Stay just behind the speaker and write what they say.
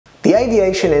The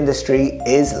aviation industry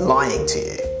is lying to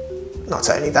you. Not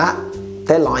only that,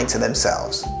 they're lying to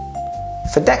themselves.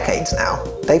 For decades now,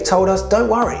 they've told us, don't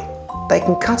worry, they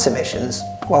can cut emissions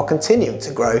while continuing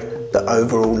to grow the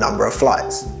overall number of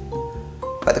flights.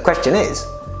 But the question is,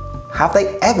 have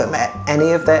they ever met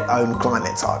any of their own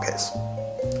climate targets?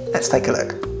 Let's take a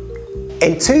look.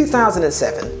 In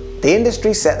 2007, the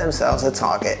industry set themselves a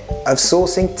target of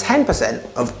sourcing 10%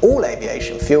 of all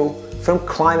aviation fuel from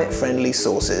climate-friendly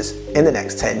sources in the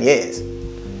next 10 years.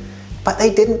 But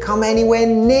they didn't come anywhere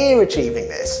near achieving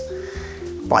this.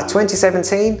 By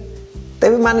 2017, they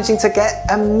were managing to get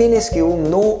a minuscule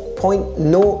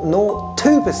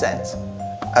 0.002%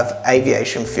 of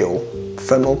aviation fuel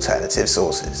from alternative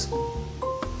sources.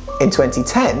 In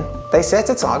 2010, they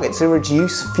set a target to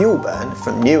reduce fuel burn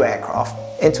from new aircraft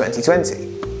in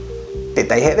 2020. Did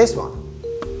they hit this one?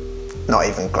 Not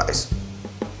even close.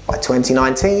 By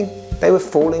 2019, they were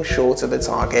falling short of the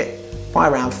target by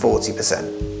around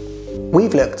 40%.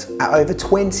 We've looked at over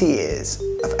 20 years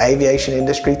of aviation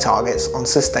industry targets on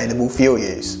sustainable fuel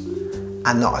use,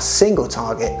 and not a single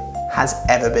target has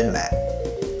ever been met.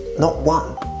 Not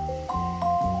one.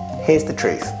 Here's the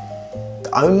truth. The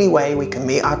only way we can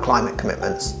meet our climate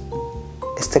commitments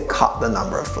is to cut the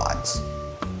number of flights.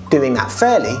 Doing that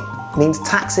fairly means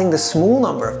taxing the small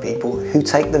number of people who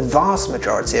take the vast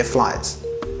majority of flights,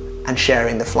 and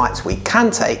sharing the flights we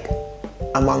can take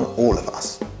among all of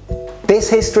us. This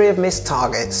history of missed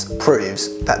targets proves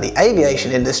that the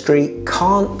aviation industry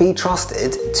can't be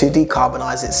trusted to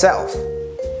decarbonise itself.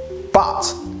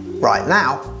 But right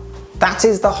now, that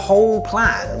is the whole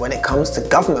plan when it comes to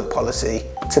government policy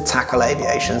to tackle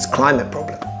aviation's climate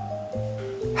problem.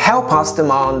 Help us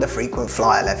demand the frequent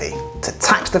flyer levy to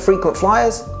tax the frequent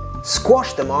flyers,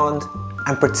 squash demand,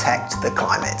 and protect the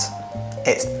climate.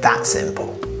 It's that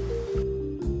simple.